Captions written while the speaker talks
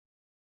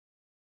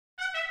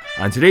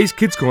On today's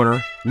Kids Corner,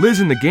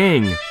 Liz and the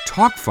gang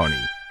talk funny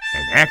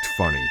and act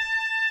funny.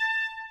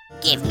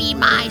 Give me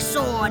my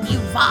sword, you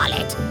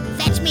varlet.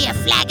 Fetch me a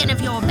flagon of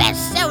your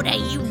best soda,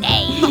 you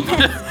knave.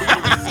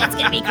 That's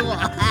gonna be cool.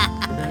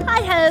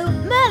 Hi-ho,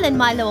 Merlin,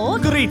 my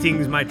lord.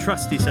 Greetings, my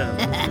trusty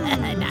servant.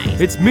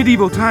 Nice. It's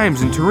medieval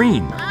times in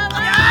Turin. Do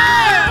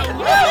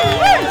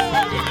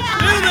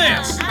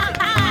this!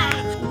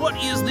 What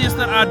is this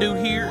that I do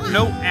here?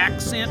 No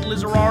accent,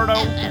 Lizardo?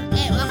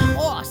 Of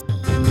course.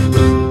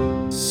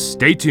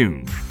 Stay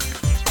tuned.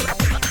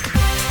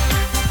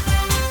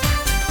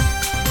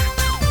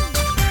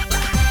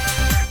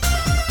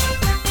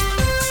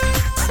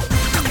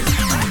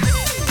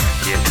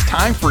 It's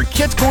time for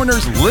Kids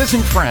Corner's Liz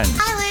and Friends.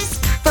 Hi, Liz.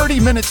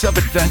 30 minutes of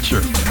adventure.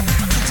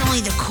 It's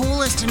only the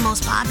coolest and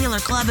most popular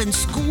club in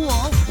school.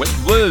 With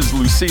Liz,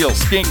 Lucille,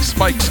 Skink,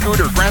 Spike,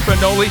 Scooter, Grandpa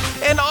Noli,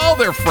 and all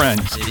their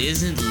friends. It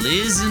isn't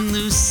Liz and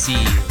Lucille.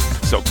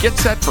 So get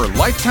set for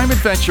lifetime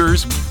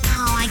adventures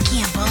Oh, I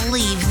can't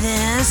believe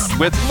this.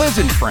 with Liz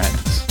and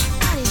Friends.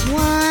 That is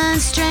one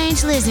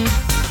strange lizard.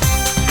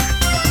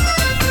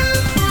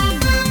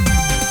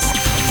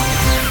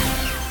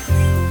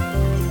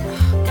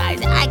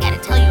 Guys, I gotta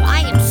tell you,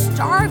 I am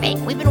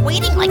starving. We've been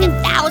waiting like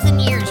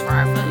 1,000 years for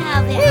our food.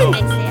 Now that's an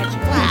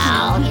exaggeration.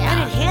 Well, yeah.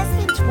 But it has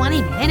been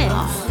 20 minutes.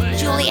 Oh,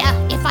 Julia,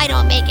 if I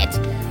don't make it,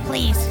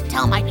 please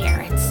tell my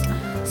parents.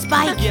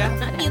 Spike,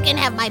 you can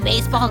have my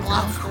baseball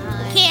glove.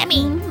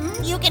 Cammy,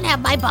 you can have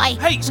my bike.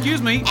 Hey,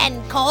 excuse me.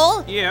 And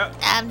Cole, Yeah.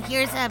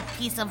 here's a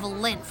piece of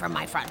lint from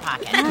my front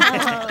pocket.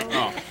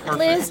 Oh, perfect.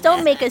 Liz,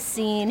 don't make a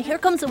scene. Here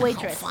comes the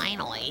waitress.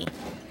 Finally.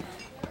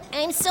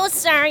 I'm so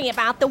sorry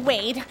about the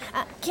wait.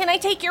 Can I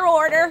take your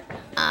order?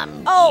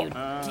 You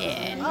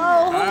did.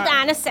 Oh, hold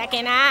on a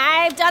second.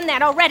 I've done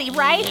that already,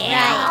 right?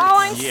 Yeah. Oh,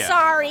 I'm Yeah.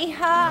 sorry.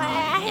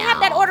 I have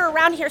that order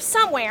around here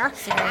somewhere.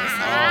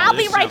 I'll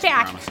be this right sounds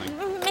back. promising.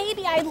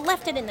 Maybe I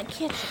left it in the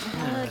kitchen.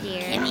 Oh,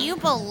 dear. Can you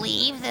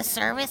believe the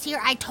service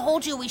here? I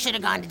told you we should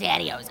have gone to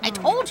Daddy-O's. I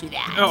told you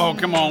that. Oh,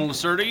 come on,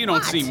 Lacerda. You don't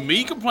What? see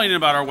me complaining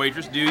about our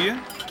waitress, do you?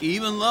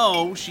 Even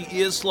though she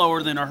is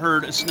slower than a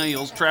herd of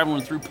snails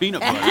traveling through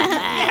peanut butter. Still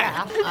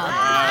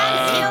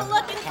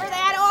looking for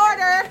that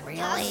order.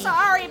 Really? I'm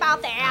sorry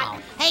about that. Oh.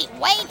 Hey,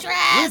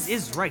 waitress! Liz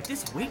is right.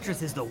 This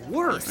waitress is the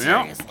worst.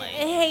 Yeah. Seriously.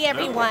 Hey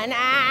everyone,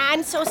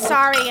 I'm so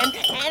sorry,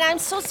 and I'm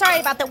so sorry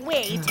about the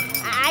wait.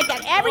 I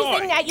got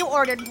everything that you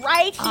ordered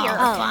right here.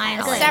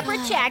 finally.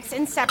 Separate checks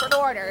and separate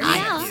orders.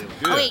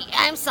 Good. Wait,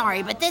 I'm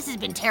sorry, but this has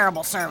been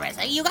terrible service.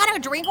 You got our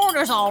drink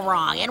orders all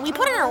wrong, and we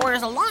put in our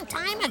orders a long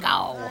time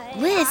ago.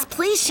 Liz,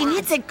 please, she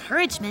needs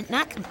encouragement,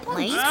 not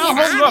complaints. Now,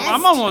 hold up.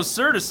 I'm on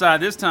Lacerda's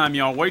side this time,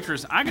 y'all.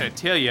 Waitress, I gotta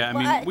tell you, I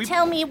mean, we.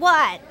 Tell me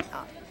what?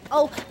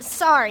 Oh,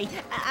 sorry.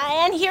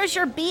 And here's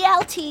your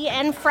BLT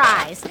and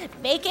fries.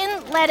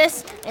 Bacon,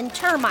 lettuce, and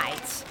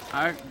termites.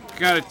 I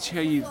gotta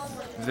tell you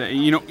that,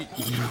 you know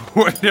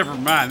what? Never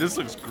mind. This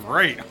looks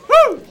great.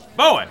 Woo!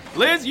 Boy,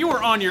 Liz, you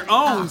were on your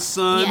own,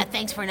 son. Yeah,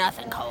 thanks for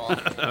nothing, Cole.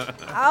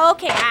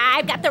 Okay,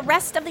 I've got the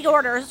rest of the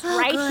orders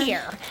right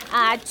here.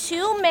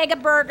 2 mega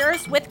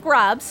burgers with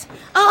grubs.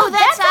 Oh,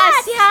 that's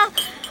us, yeah.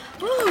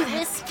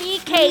 Crispy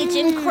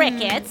Cajun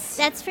crickets.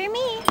 That's for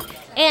me.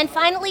 And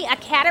finally, a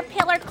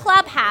Caterpillar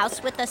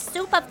Clubhouse with the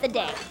soup of the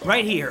day.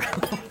 Right here.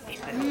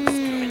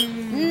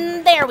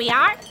 There we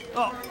are.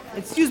 Oh,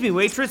 excuse me,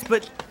 waitress,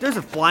 but there's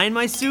a fly in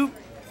my soup.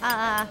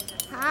 Huh?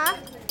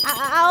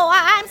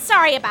 I'm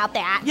sorry about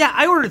that. Yeah,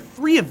 I ordered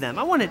 3 of them.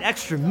 I wanted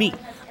extra meat.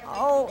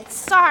 Oh,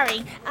 sorry.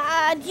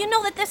 Do you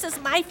know that this is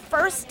my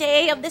first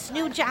day of this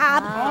new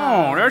job?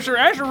 Oh, that's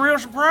a real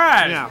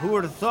surprise. Yeah, who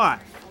would have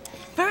thought?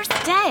 First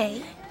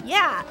day.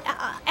 Yeah,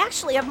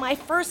 actually of my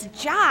first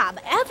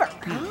job ever.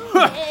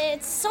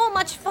 It's so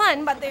much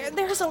fun, but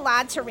there's a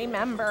lot to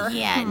remember.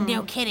 Yeah,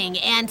 no kidding.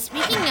 And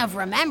speaking of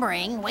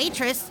remembering,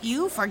 waitress,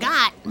 you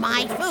forgot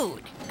my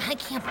food. I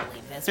can't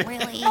believe this,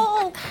 really.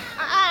 Oh,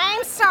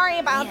 I'm sorry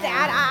about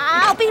that.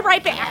 I'll be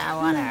right back. Yeah,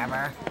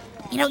 whatever.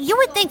 You know, you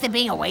would think that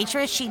being a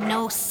waitress, she'd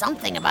know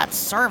something about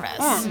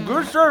service.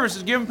 Good service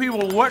is giving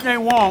people what they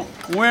want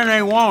when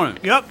they want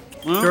it. Yep.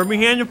 Serve me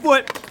hand and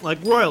foot, like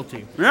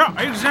royalty. Yeah,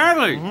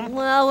 exactly.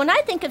 Well, when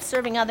I think of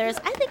serving others,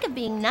 I think of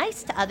being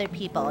nice to other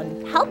people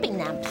and helping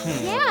them.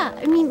 Yeah,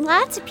 I mean,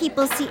 lots of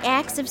people see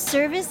acts of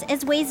service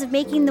as ways of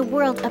making the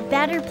world a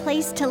better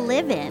place to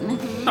live in.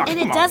 And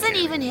it doesn't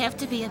even have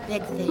to be a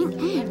big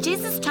thing.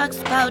 Jesus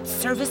talks about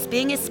service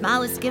being as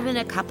small as giving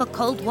a cup of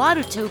cold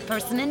water to a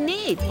person in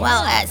need.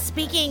 Well,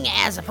 speaking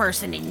as a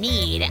person in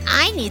need,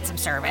 I need some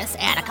service,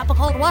 and a cup of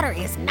cold water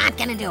is not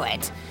gonna do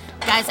it.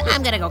 Guys,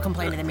 I'm gonna go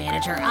complain to the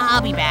manager.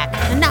 I'll be back.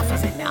 Enough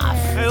is enough.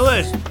 Hey,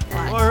 Liz,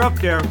 while you're up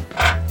there,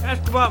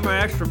 ask about my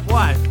extra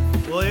flies,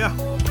 will ya?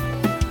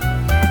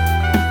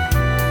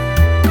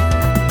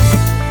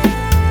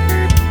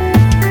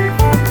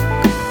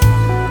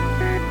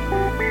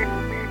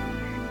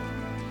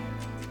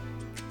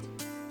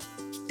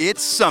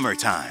 It's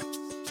summertime.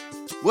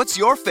 What's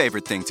your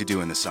favorite thing to do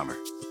in the summer?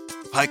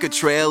 Hike a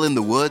trail in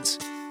the woods?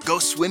 Go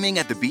swimming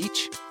at the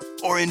beach?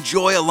 Or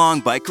enjoy a long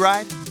bike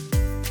ride?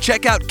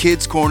 Check out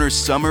Kids Corner's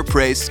Summer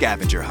Praise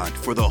Scavenger Hunt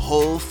for the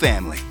whole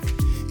family.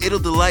 It'll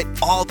delight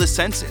all the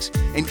senses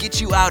and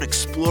get you out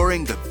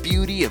exploring the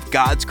beauty of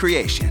God's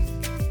creation.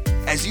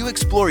 As you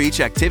explore each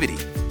activity,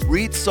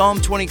 read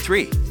Psalm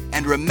 23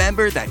 and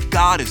remember that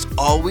God is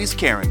always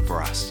caring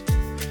for us.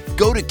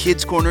 Go to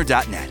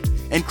kidscorner.net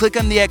and click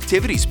on the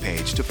activities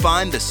page to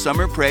find the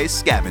Summer Praise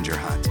Scavenger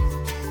Hunt.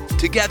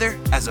 Together,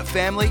 as a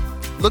family,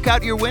 look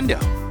out your window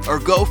or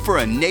go for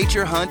a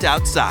nature hunt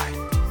outside.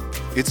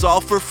 It's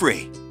all for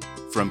free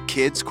from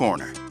Kids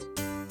Corner.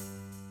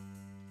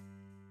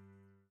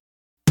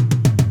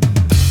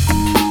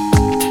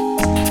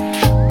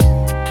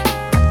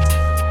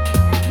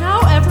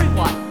 Now,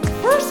 everyone,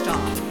 first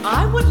off,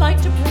 I would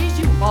like to praise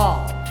you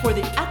all for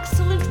the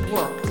excellent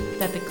work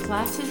that the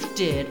classes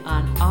did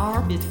on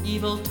our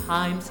medieval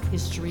times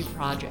history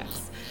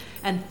projects.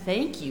 And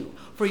thank you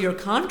for your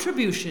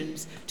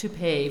contributions to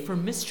pay for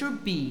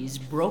Mr. B's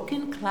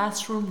broken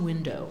classroom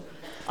window.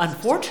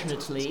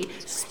 Unfortunately,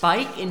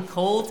 Spike and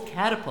Cole's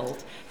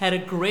catapult had a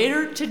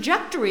greater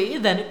trajectory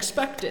than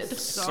expected.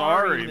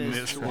 Sorry,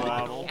 Miss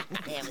Waddle.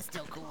 That was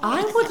still cool.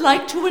 I would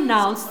like to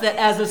announce that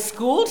as a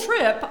school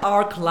trip,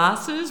 our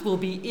classes will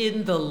be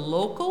in the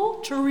local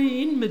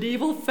Turin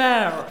Medieval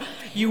Fair.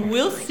 You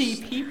will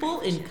see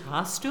people in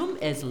costume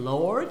as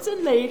lords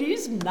and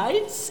ladies,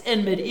 knights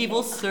and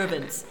medieval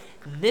servants.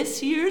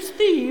 This year's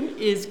theme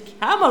is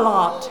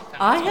Camelot.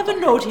 I have a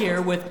note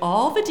here with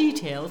all the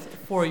details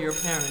for your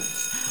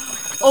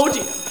parents. Oh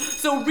dear.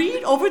 So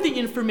read over the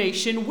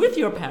information with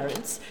your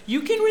parents.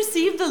 You can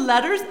receive the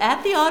letters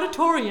at the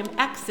auditorium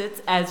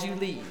exits as you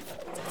leave.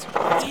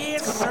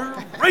 Yes,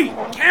 sir. Read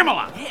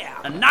Camelot.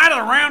 Yeah. The Knight of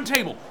the Round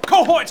Table.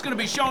 Cohort's going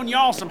to be showing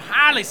y'all some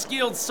highly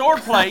skilled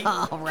swordplay.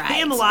 All right.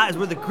 Camelot is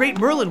where the great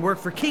Merlin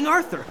worked for King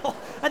Arthur. Oh,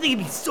 I think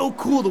it'd be so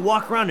cool to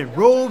walk around in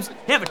robes,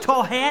 have a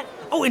tall hat,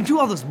 and do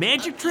all those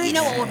magic tricks. You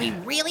know what would be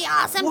really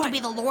awesome? What? To be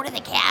the lord of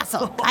the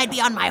castle. I'd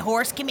be on my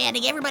horse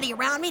commanding everybody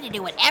around me to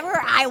do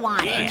whatever I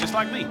wanted. Yeah, just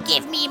like me.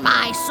 Give me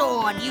my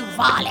sword, you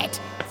varlet.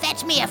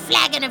 Fetch me a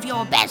flagon of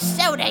your best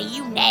soda,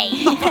 you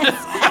knave.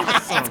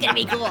 That's gonna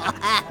be cool.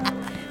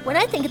 When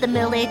I think of the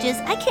Middle Ages,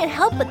 I can't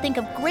help but think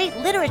of great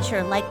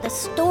literature like the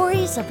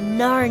stories of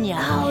Narnia.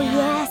 Oh,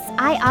 yes.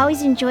 I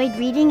always enjoyed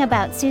reading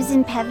about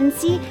Susan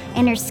Pevensey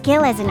and her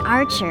skill as an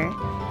archer.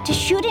 To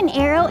shoot an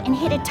arrow and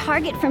hit a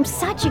target from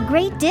such a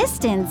great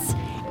distance.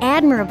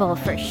 Admirable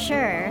for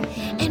sure.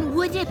 And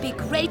wouldn't it be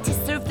great to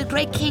serve the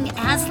great King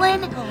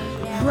Aslan?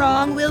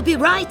 Wrong will be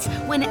right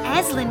when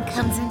Aslan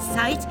comes in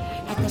sight.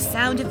 At the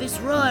sound of his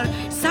roar,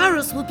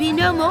 sorrows will be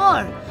no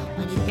more.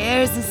 When he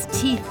bares his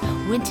teeth,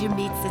 winter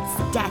meets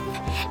its death.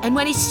 And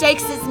when he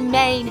shakes his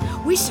mane,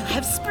 we shall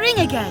have spring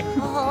again.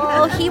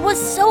 Oh, he was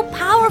so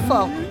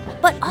powerful,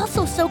 but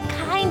also so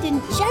kind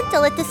and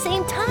gentle at the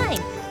same time.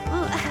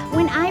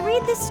 When I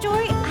read this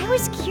story, I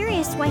was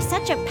curious why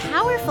such a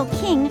powerful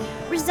king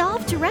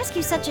resolved to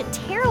rescue such a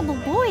terrible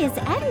boy as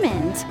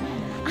Edmund.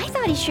 I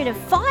thought he should have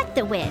fought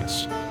the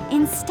witch.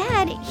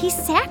 Instead, he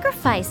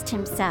sacrificed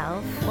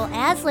himself. Well,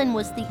 Aslan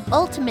was the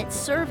ultimate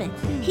servant.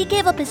 He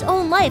gave up his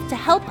own life to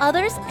help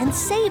others and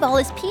save all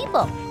his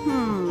people.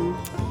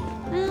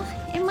 Well,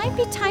 it might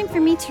be time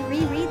for me to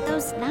reread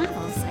those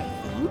novels, I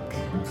think.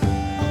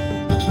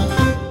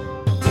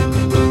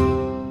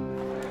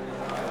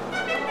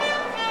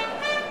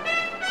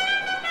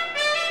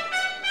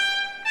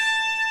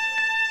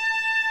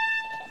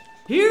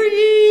 Hear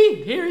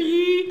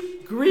ye,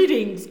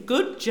 greetings,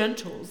 good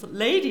gentles,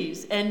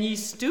 ladies, and ye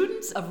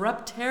students of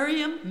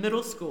Reptarium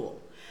Middle School.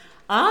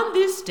 On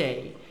this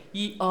day,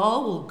 ye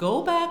all will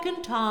go back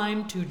in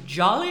time to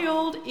jolly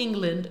old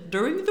England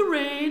during the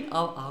reign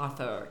of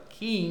Arthur,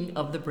 King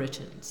of the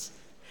Britons.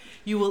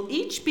 You will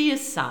each be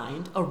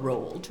assigned a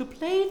role to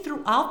play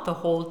throughout the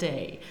whole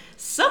day.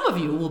 Some of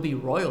you will be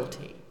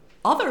royalty,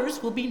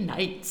 others will be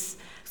knights.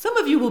 Some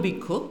of you will be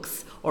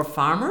cooks or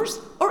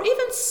farmers or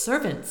even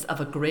servants of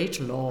a great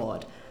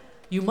lord.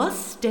 You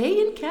must stay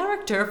in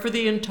character for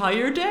the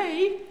entire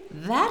day.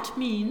 That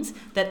means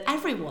that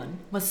everyone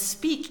must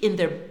speak in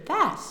their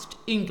best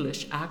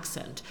English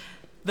accent.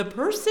 The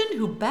person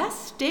who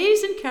best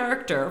stays in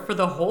character for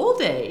the whole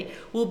day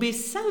will be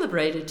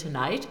celebrated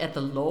tonight at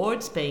the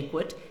Lord's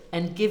banquet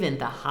and given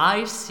the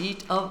high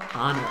seat of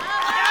honor.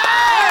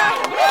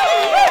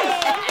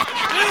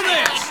 Do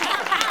this!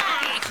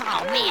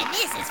 Oh man,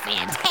 this is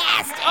fantastic.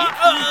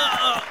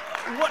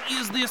 What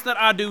is this that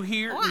I do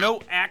here? What?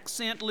 No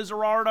accent,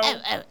 Lizardo?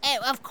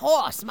 Of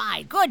course,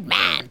 my good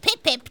man.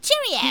 Pip pip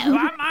cheerio.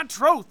 By my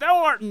troth,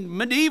 thou art in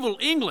medieval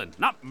England,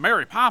 not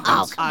Mary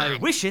Poppins. Oh, come I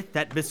on. wish it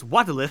that Miss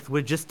Waddleth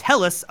would just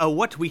tell us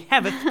what we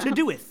haveth to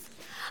do with.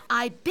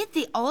 I bid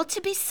thee all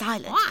to be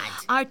silent.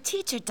 What? Our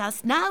teacher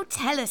does now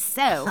tell us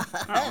so. All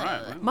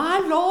right, well. My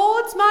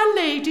lords, my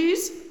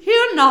ladies,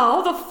 hear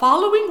now the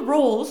following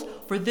roles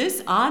for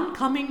this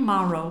oncoming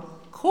morrow.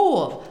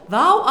 Cole,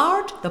 thou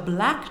art the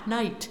Black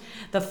Knight,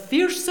 the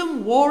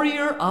fearsome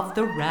warrior of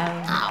the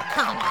realm. Oh,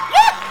 come on.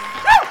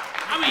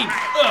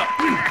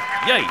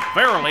 Yea,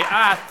 verily,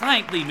 I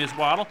thank thee, Miss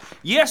Waddle.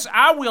 Yes,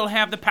 I will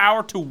have the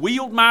power to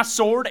wield my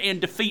sword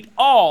and defeat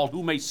all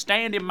who may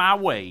stand in my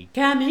way.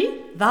 Cammy,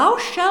 thou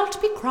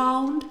shalt be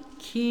crowned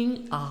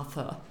King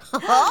Arthur.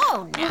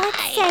 Oh, What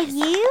nice. say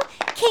you?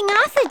 King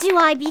Arthur do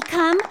I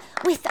become?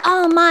 With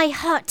all my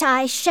heart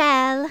I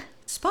shall.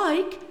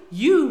 Spike,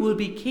 you will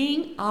be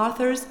King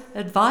Arthur's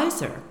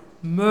advisor,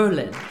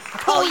 Merlin.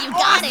 Oh, you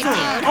got it,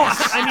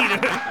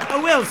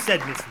 dude. Well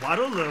said, Miss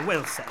Waddle.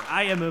 Well said.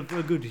 I am of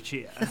a good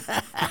cheer.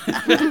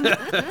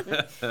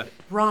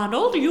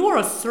 Ronald, you are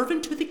a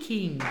servant to the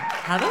king.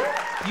 Heather,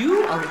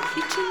 you are a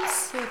kitchen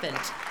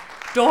servant.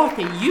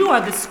 Dorothy, you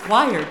are the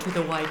squire to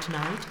the White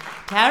Knight.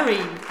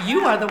 Carrie,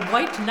 you are the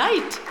White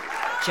Knight.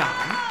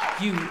 John,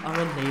 you are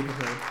a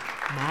laborer.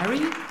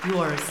 Mary, you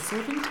are a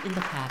servant in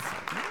the castle.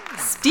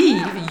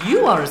 Steve,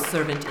 you are a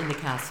servant in the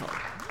castle.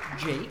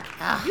 Jake,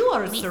 you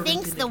are a servant in the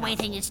Methinks castle. the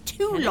waiting is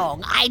too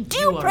long. I You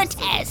do are a servant in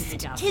protest. the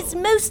castle. 'Tis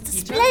most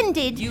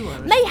splendid. You are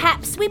a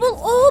Mayhaps we will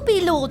all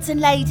be lords and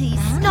ladies,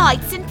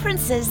 knights and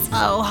princes.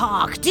 Oh,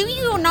 hark, do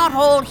you not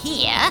all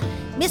hear?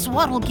 Miss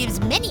Waddle gives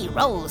many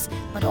roles,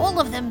 but all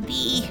of them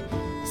be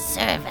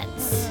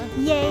servants.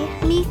 Yea,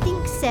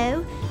 methinks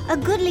so. A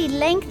goodly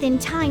length in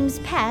times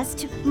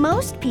past,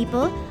 most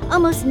people,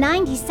 almost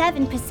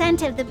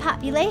 97% of the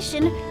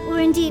population, were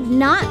indeed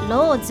not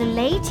lords or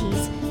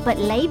ladies, but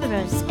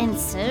laborers and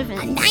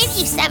servants.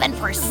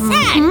 97%?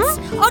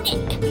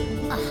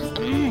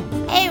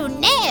 Oh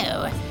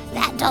no!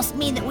 That does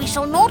mean that we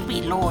shall not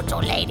be lords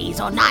or ladies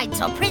or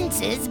knights or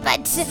princes,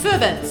 but...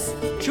 Servants.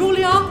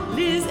 Julia,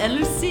 Liz, and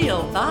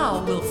Lucille,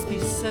 thou wilt be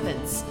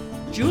servants.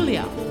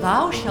 Julia,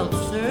 thou shalt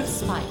serve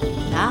Spike,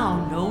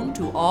 now known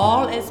to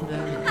all as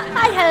Merlin.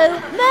 Hi-ho,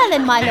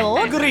 Merlin, my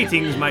lord.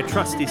 Greetings, my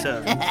trusty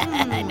servant.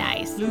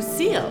 Nice.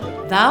 Lucille,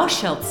 thou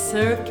shalt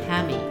serve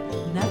Cammy,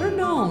 never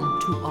known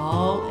to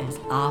all as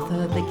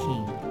Arthur the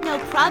King. No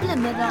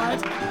problem, my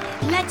lord.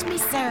 Let me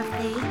serve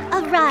thee.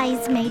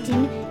 Arise,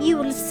 maiden, you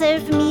will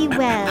serve me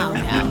well.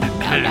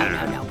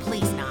 No,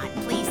 please not.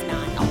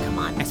 Oh, come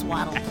on, Miss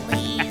Waddle,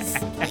 please.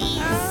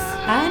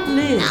 And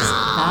Liz,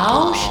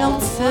 thou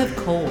shalt serve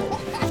Cole,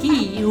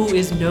 he who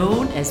is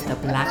known as the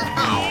Black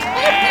Knight.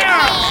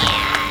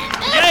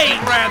 Yea,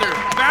 rather,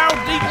 bow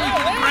deeply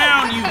to the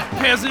ground, you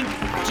peasant,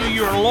 to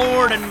your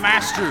lord and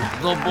master,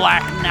 the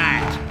Black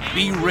Knight.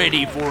 Be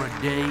ready for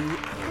a day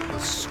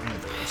of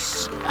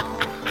service.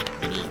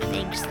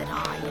 Methinks that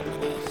I am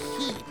in a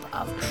heap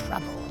of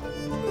trouble.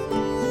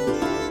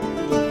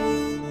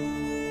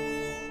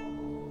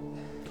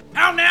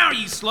 How now,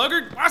 ye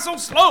sluggard? Why so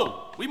slow?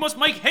 We must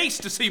make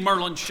haste to see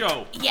Merlin's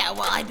show. Yeah,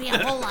 well, I'd be a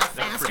whole lot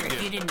faster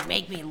if you didn't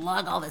make me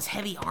lug all this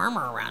heavy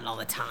armor around all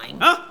the time.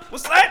 Huh?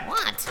 What's that?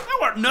 What?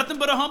 Thou art nothing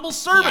but a humble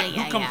servant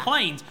Yeah. who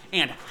complains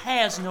and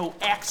has no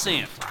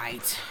accent.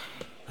 Right.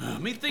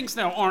 Methinks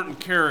thou art in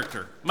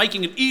character,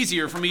 making it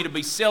easier for me to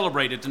be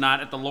celebrated tonight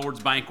at the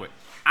Lord's banquet.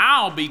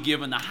 I'll be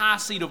given the high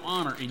seat of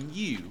honor, and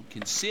you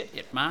can sit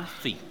at my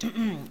feet.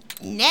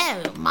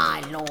 No,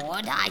 my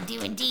lord, I do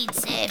indeed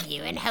serve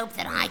you and hope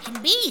that I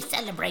can be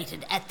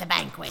celebrated at the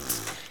banquet.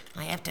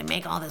 I have to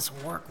make all this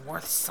work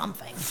worth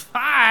something.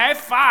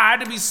 Fie,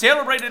 to be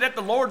celebrated at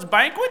the Lord's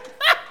banquet?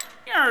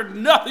 You're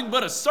nothing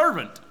but a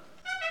servant.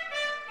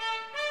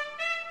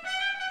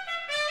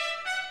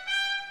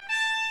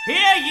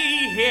 Hear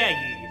ye, hear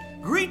ye.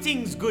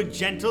 Greetings, good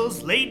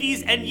gentles,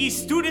 ladies, and ye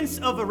students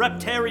of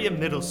Reptaria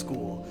Middle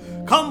School.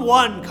 Come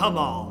one, come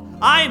all.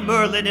 I,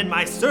 Merlin, and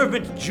my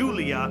servant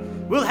Julia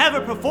will have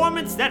a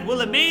performance that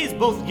will amaze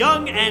both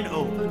young and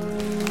old.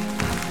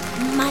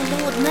 My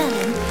lord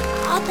Merlin,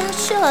 art thou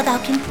sure thou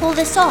can pull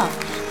this off?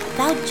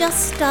 Thou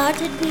just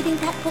started reading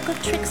that book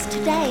of tricks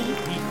today.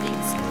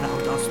 Methinks thou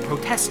dost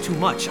protest too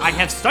much. I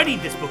have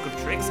studied this book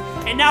of tricks,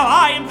 and now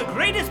I am the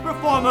greatest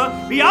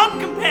performer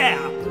beyond compare.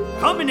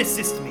 Come and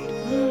assist me.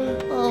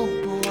 Oh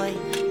boy.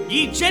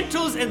 Ye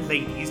gentles and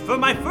ladies, for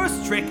my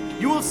first trick,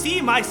 you will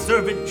see my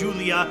servant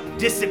Julia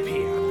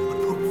disappear.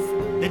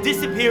 Poof, the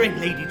disappearing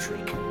lady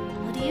trick.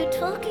 What are you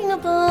talking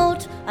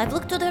about? I've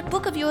looked at that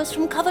book of yours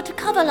from cover to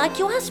cover like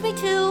you asked me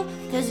to.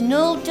 There's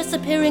no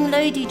disappearing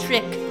lady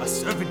trick. A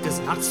servant does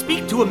not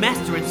speak to a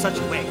master in such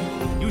a way.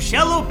 You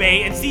shall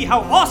obey and see how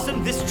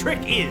awesome this trick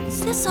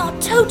is. This are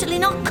totally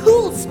not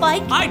cool,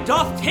 Spike. I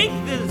doth take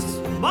this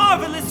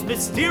marvelous,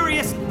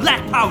 mysterious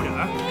black powder.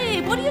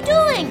 Hey, what are you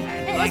doing?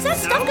 Like Is that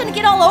so. stuff gonna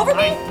get all over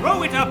me? I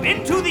throw it up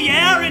into the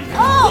air and...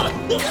 Oh!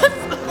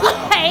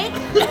 Hey!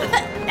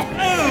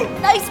 Oh!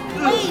 Nice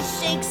play,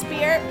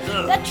 Shakespeare.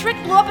 That trick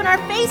blew up in our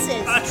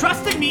faces.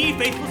 Trust in me,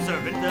 faithful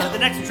servant. The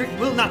next trick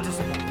will not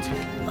disappoint.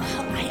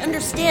 I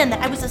understand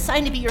that I was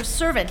assigned to be your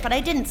servant, but I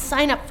didn't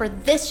sign up for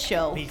this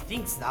show.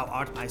 Methinks thou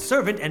art my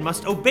servant and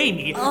must obey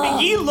me.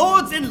 Ye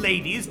lords and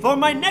ladies, for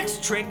my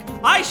next trick,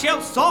 I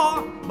shall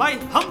saw my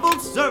humble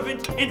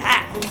servant in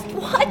half.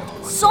 What?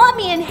 Saw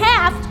me in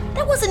half?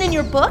 That wasn't in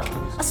your book.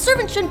 A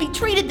servant shouldn't be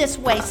treated this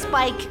way,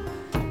 Spike.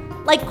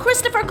 Like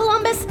Christopher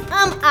Columbus,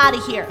 I'm out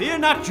of here. Fear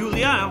not,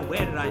 Julia.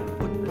 Where did I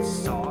put the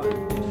saw?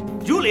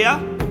 Julia?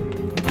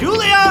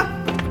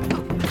 Julia!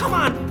 Oh, come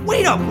on,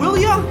 wait up, will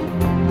ya?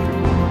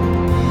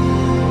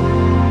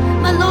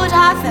 My Lord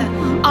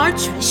Arthur,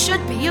 archery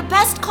should be your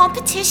best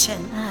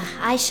competition.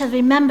 I shall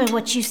remember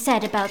what you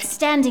said about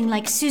standing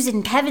like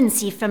Susan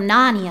Pevensey from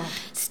Narnia.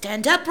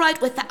 Stand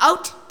upright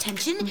without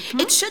tension.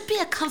 It should be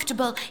a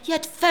comfortable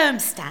yet firm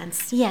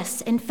stance.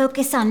 Yes, and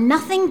focus on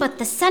nothing but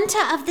the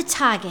center of the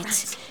target.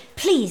 Right.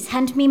 Please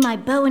hand me my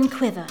bow and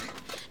quiver.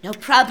 No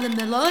problem,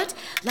 my lord.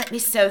 Let me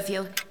serve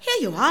you.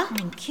 Here you are.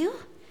 Thank you.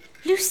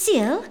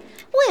 Lucille,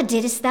 where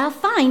didst thou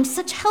find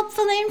such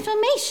helpful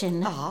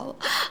information? Oh,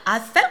 I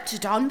found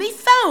it on me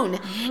phone.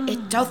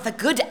 It doth a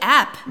good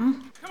app.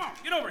 Come on,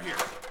 get over here.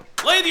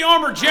 Lay the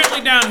armor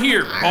gently down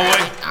here, boy.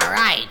 All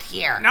right,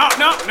 here. No,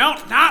 not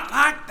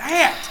like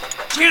that.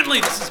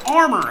 Gently, this is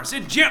armor. I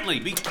said gently,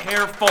 be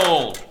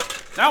careful.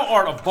 Thou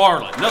art a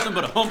varlet, nothing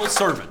but a humble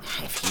servant.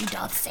 If you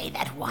don't say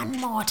that one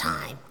more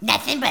time,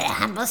 nothing but a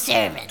humble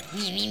servant.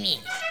 Me.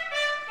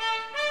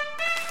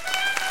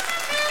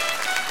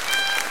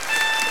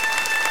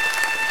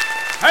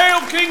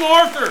 Hail, King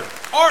Arthur!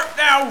 Art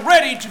thou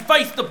ready to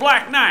face the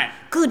Black Knight?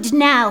 Good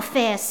now,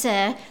 fair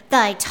sir.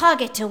 Thy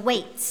target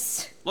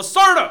awaits.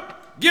 Lacerda,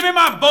 give me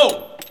my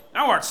bow.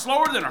 Thou art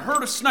slower than a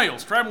herd of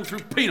snails traveling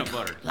through peanut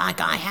butter.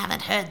 Like I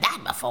haven't heard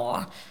that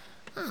before.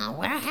 Oh,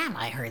 where have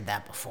I heard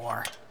that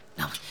before?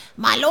 Oh,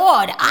 my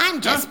lord,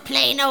 I'm just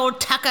plain old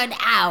tuckered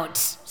out.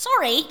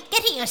 Sorry,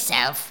 get it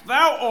yourself.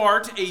 Thou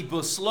art a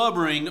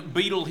beslubbering,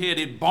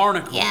 beetle-headed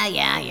barnacle.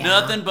 Yeah.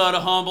 Nothing but a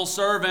humble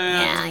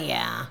servant.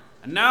 Yeah.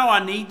 And now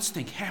I needs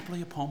think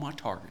happily upon my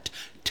target.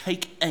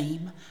 Take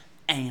aim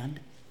and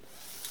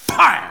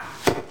fire.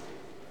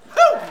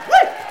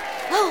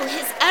 Oh,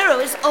 his arrow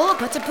is all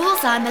but a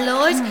bullseye, my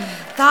lord.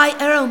 Thy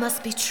arrow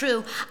must be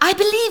true. I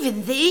believe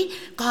in thee.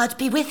 God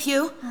be with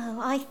you.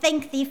 Oh, I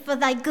thank thee for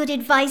thy good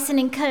advice and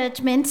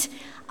encouragement.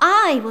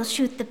 I will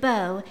shoot the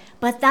bow,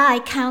 but thy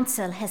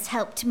counsel has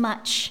helped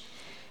much.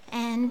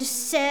 And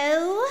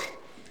so,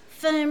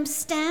 firm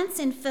stance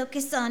and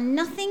focus on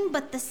nothing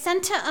but the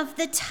center of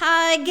the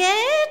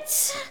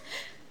target.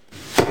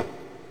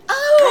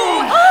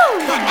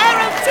 Oh, the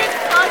arrow did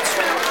fly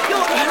true.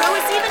 Your arrow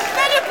is even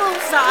better,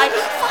 bullseye.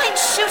 Fine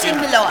shooting,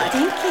 my lord.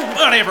 Thank you.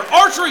 Whatever,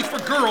 archery's for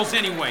girls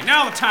anyway.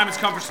 Now the time has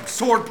come for some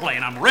sword play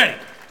and I'm ready.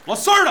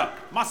 Lacerda,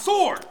 my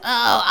sword. Oh,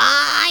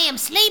 I am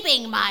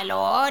sleeping, my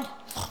lord.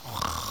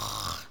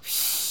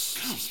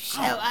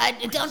 So,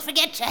 don't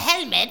forget your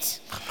helmet.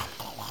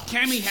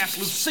 Cammy hath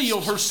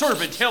Lucille, her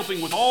servant,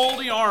 helping with all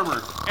the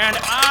armor. And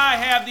I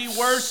have the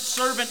worst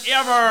servant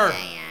ever.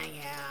 Yeah.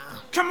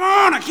 Come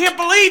on, I can't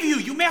believe you.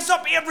 You mess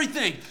up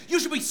everything. You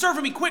should be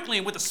serving me quickly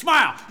and with a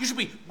smile. You should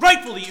be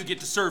grateful that you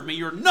get to serve me.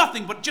 You're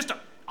nothing but just a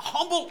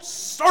humble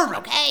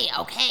servant.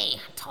 Okay.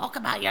 Talk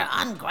about your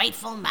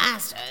ungrateful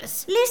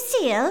masters.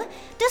 Lucille,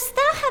 dost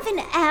thou have an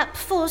app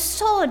for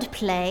sword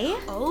play?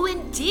 Oh,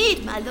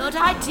 indeed, my lord,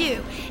 I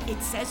do.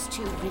 It says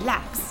to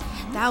relax.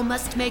 Thou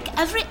must make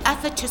every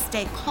effort to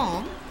stay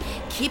calm,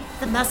 keep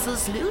the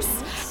muscles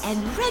loose,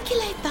 and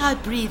regulate thy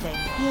breathing.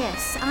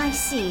 Yes, I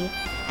see.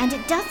 And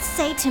it doth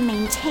say to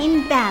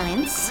maintain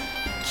balance.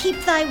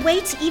 Keep thy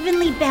weight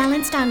evenly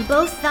balanced on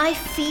both thy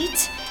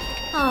feet.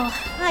 Oh,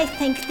 I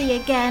thank thee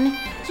again.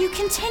 You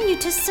continue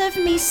to serve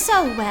me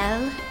so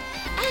well.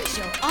 And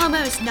your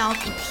armor is now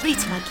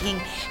complete, my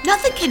king.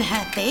 Nothing can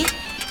hurt thee.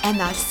 And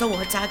thy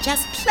swords are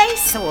just play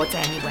swords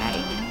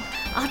anyway.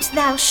 Art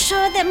thou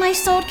sure that my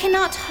sword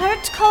cannot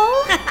hurt,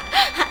 Cole?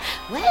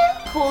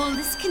 Well, Cole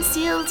is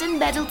concealed in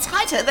metal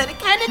tighter than a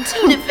can of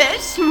tuna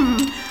fish.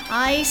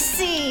 I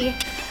see.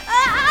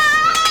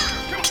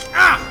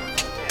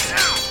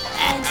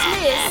 And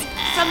Liz,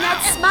 from that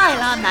smile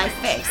on thy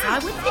face, I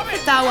would think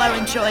that thou are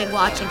enjoying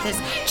watching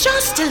this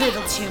just a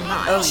little too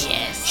much. Oh,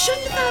 yes.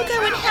 Shouldn't thou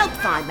go and help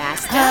thy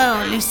master?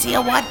 Oh,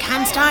 Lucille, what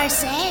canst I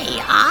say?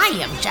 I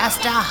am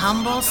just a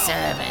humble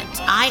servant.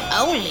 I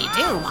only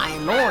do my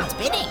lord's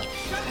bidding,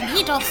 and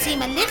he doth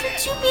seem a little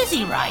too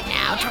busy right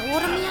now to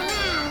order me around.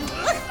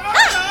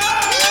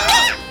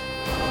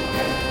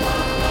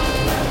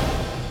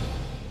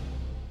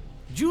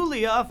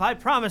 Julia, if I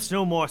promise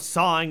no more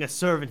sawing a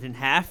servant in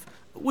half,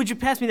 would you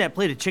pass me that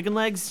plate of chicken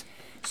legs?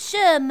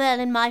 Sure,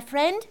 Merlin, my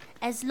friend,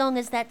 as long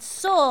as that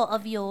saw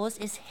of yours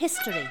is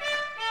history.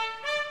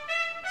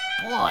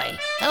 Boy,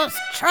 those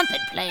trumpet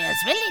players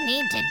really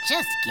need to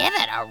just give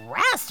it a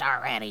rest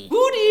already.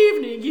 Good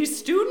evening, ye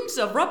students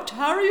of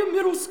Reptaria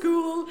Middle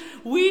School.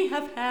 We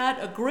have had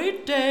a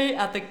great day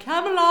at the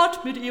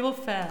Camelot Medieval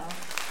Fair.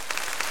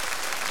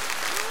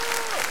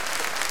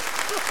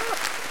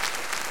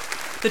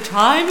 The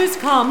time has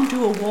come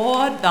to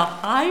award the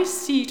high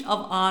seat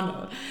of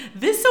honor.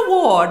 This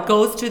award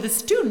goes to the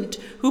student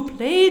who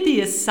played the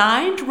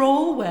assigned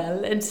role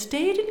well and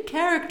stayed in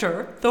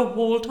character the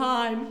whole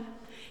time.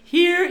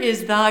 Here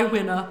is thy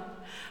winner.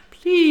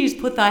 Please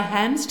put thy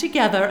hands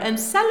together and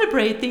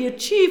celebrate the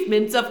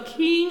achievements of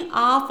King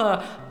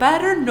Arthur,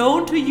 better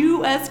known to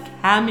you as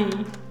Cammy.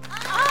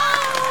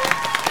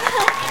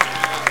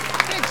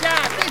 Good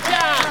job.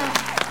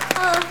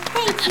 Oh,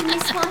 thank you,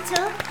 Miss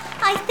Wattle.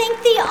 I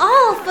thank thee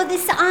all for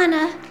this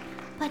honor.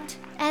 But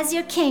as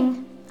your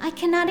king, I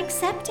cannot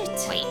accept it.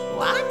 Wait,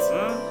 what?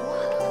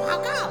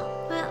 How come?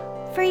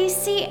 Well, For you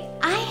see,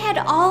 I had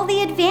all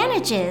the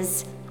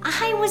advantages.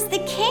 I was the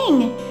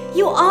king.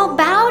 You all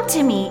bowed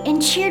to me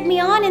and cheered me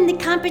on in the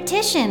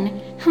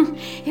competition.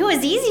 It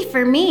was easy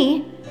for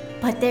me.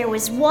 But there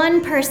was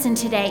one person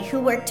today who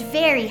worked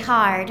very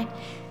hard.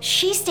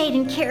 She stayed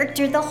in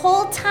character the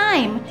whole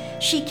time.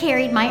 She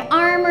carried my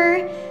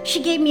armor.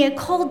 She gave me a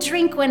cold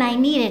drink when I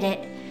needed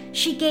it.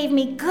 She gave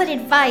me good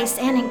advice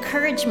and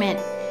encouragement.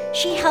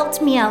 She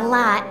helped me a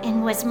lot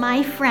and was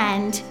my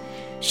friend.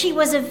 She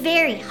was a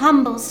very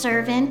humble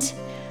servant.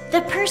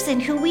 The person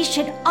who we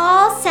should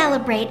all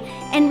celebrate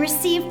and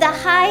receive the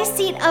high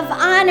seat of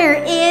honor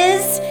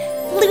is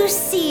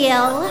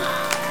Lucille.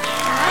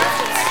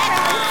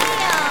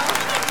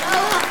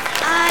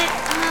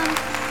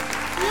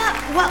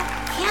 Well,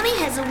 Cammy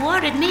has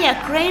awarded me a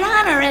great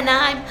honor, and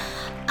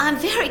I'm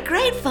very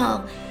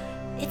grateful.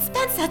 It's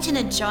been such an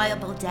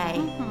enjoyable day.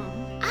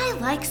 I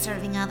like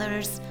serving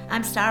others.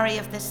 I'm sorry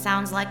if this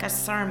sounds like a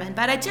sermon,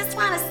 but I just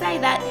want to say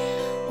that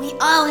we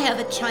all have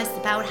a choice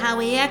about how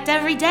we act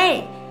every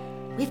day.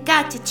 We've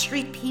got to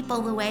treat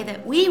people the way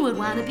that we would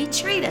want to be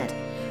treated.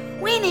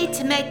 We need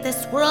to make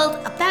this world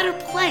a better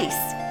place.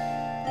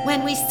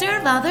 When we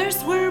serve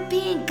others, we're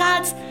being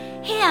God's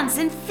hands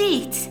and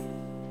feet.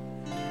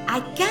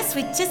 I guess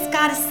we just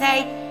gotta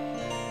say,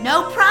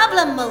 no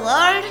problem, my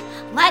lord.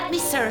 Let me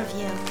serve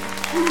you.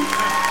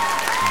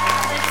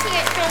 Let's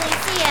hear it for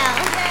Lucille.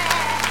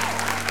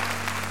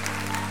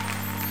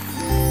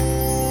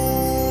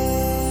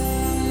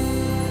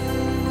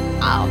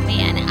 Oh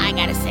man, I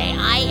gotta say,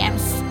 I am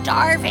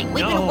starving.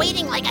 We've been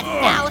waiting like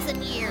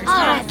 1,000 years. All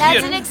right,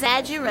 that's an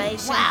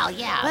exaggeration. Wow,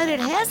 yeah. But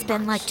it has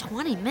been like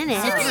 20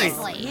 minutes.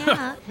 Seriously.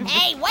 Yeah.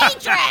 Hey,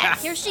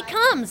 waitress! Here she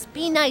comes.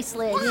 Be nice,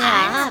 Liz.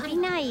 Yeah, be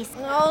nice.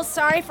 Oh,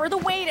 sorry for the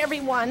wait,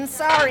 everyone.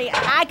 Sorry.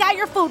 I got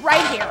your food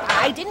right here.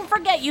 I didn't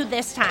forget you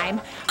this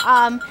time.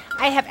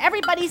 I have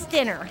everybody's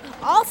dinner.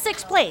 All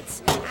 6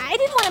 plates. I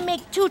didn't want to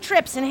make 2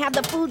 trips and have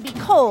the food be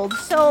cold,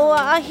 so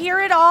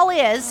here it all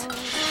is. Oh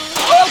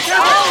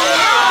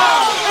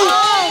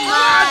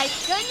my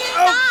goodness!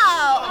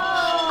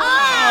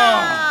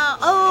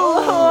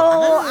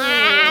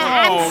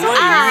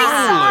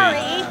 I'm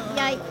sorry.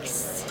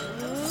 Yikes.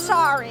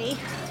 Sorry.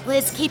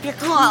 Liz, keep your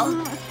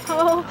cool.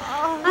 Oh,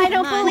 I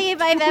don't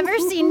believe I've ever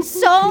seen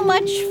so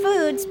much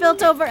food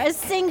spilt over a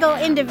single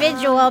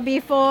individual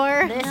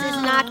before. This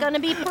is not going to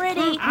be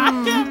pretty. I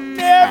have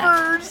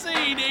never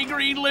seen a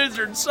green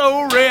lizard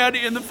so red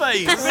in the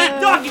face.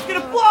 Doc, he's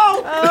gonna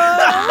blow!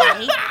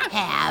 I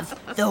have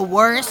the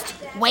worst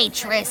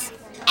waitress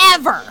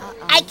ever.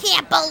 I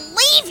can't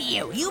believe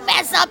you. You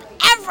mess up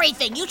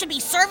everything. You should be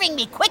serving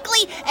me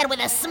quickly and with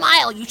a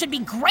smile. You should be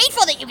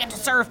grateful that you get to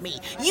serve me.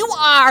 You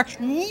are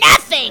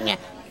nothing.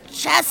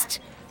 Just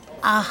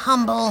a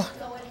humble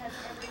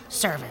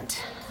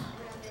servant.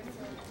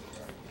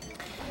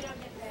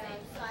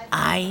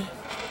 I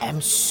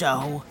am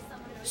so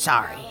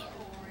sorry.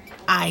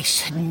 I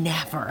should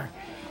never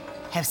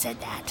have said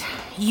that.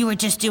 You were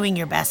just doing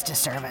your best to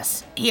serve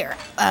us. Here,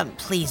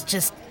 please,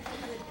 just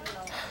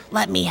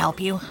let me help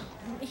you.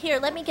 Here,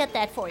 let me get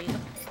that for you.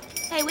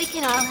 Hey, we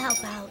can all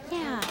help out.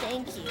 Yeah.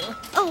 Thank you.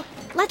 Oh,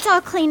 let's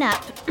all clean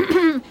up.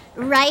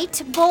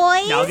 Right,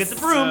 boys? Now get the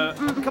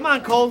broom. Come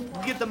on, Cole.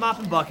 Get the mop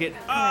and bucket.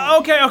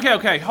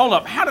 Okay. Hold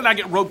up. How did I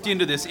get roped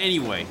into this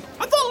anyway?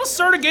 I thought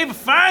Lacerda gave a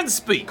fine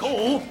speech.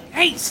 Cole,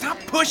 hey, stop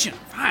pushing.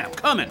 Fine, I'm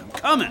coming.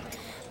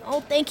 Oh,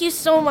 thank you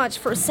so much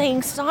for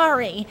saying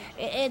sorry.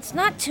 It's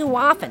not too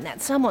often that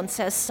someone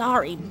says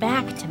sorry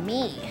back to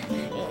me.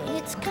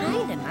 It's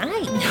kind of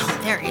nice. No,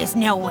 there is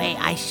no way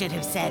I should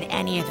have said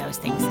any of those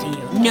things to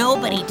you.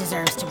 Nobody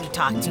deserves to be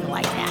talked to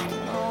like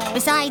that.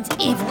 Besides,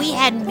 if we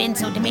hadn't been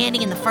so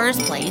demanding in the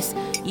first place,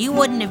 you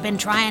wouldn't have been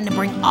trying to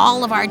bring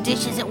all of our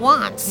dishes at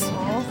once.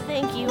 Oh,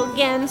 thank you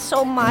again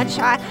so much.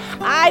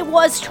 I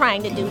was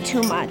trying to do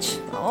too much.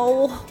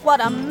 Oh,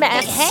 what a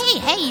mess.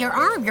 Hey, your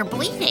arm, you're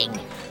bleeding.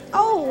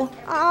 Oh,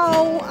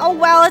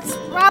 well, it's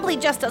probably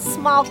just a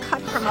small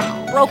cut from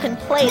a broken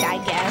plate, I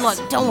guess.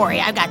 Look, don't worry,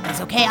 I've got this,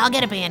 okay? I'll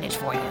get a bandage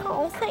for you.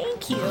 Oh,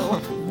 thank you.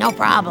 No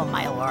problem,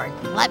 my lord.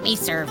 Let me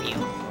serve you.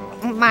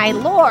 My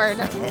lord?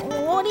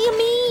 What do you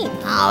mean?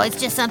 Oh, it's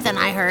just something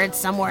I heard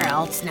somewhere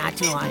else not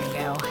too long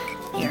ago.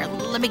 Here,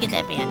 let me get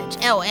that bandage.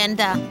 Oh, and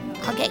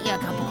I'll get you a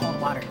cup of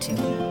cold water, too.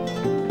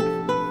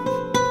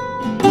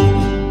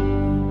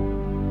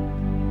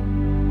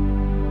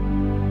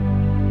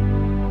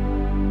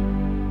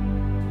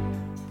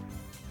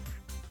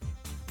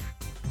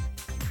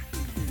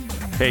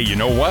 Hey, you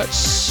know what?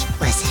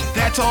 Listen.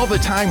 That's all the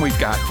time we've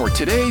got for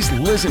today's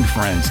Liz and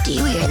Friends. Do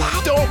you hear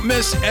that? Don't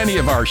miss any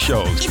of our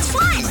shows. It's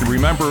fun.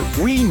 Remember,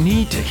 we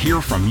need to hear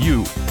from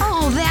you.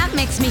 Oh, that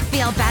makes me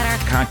feel better.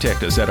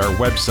 Contact us at our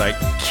website,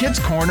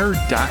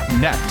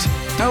 kidscorner.net.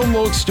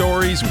 Download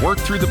stories, work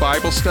through the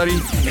Bible study,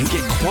 and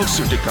get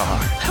closer to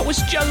God. That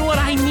was just what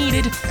I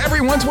needed.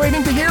 Everyone's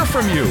waiting to hear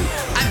from you.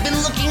 I've been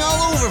looking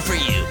all over for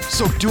you.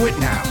 So do it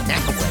now.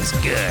 That was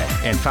good.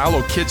 And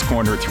follow Kids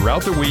Corner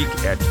throughout the week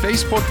at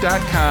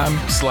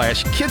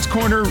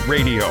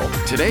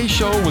facebook.com/kidscornerradio. Today's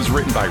show was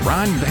written by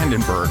Ron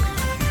Vandenberg.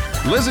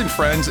 Liz and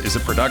Friends is a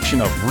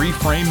production of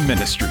Reframe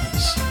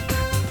Ministries.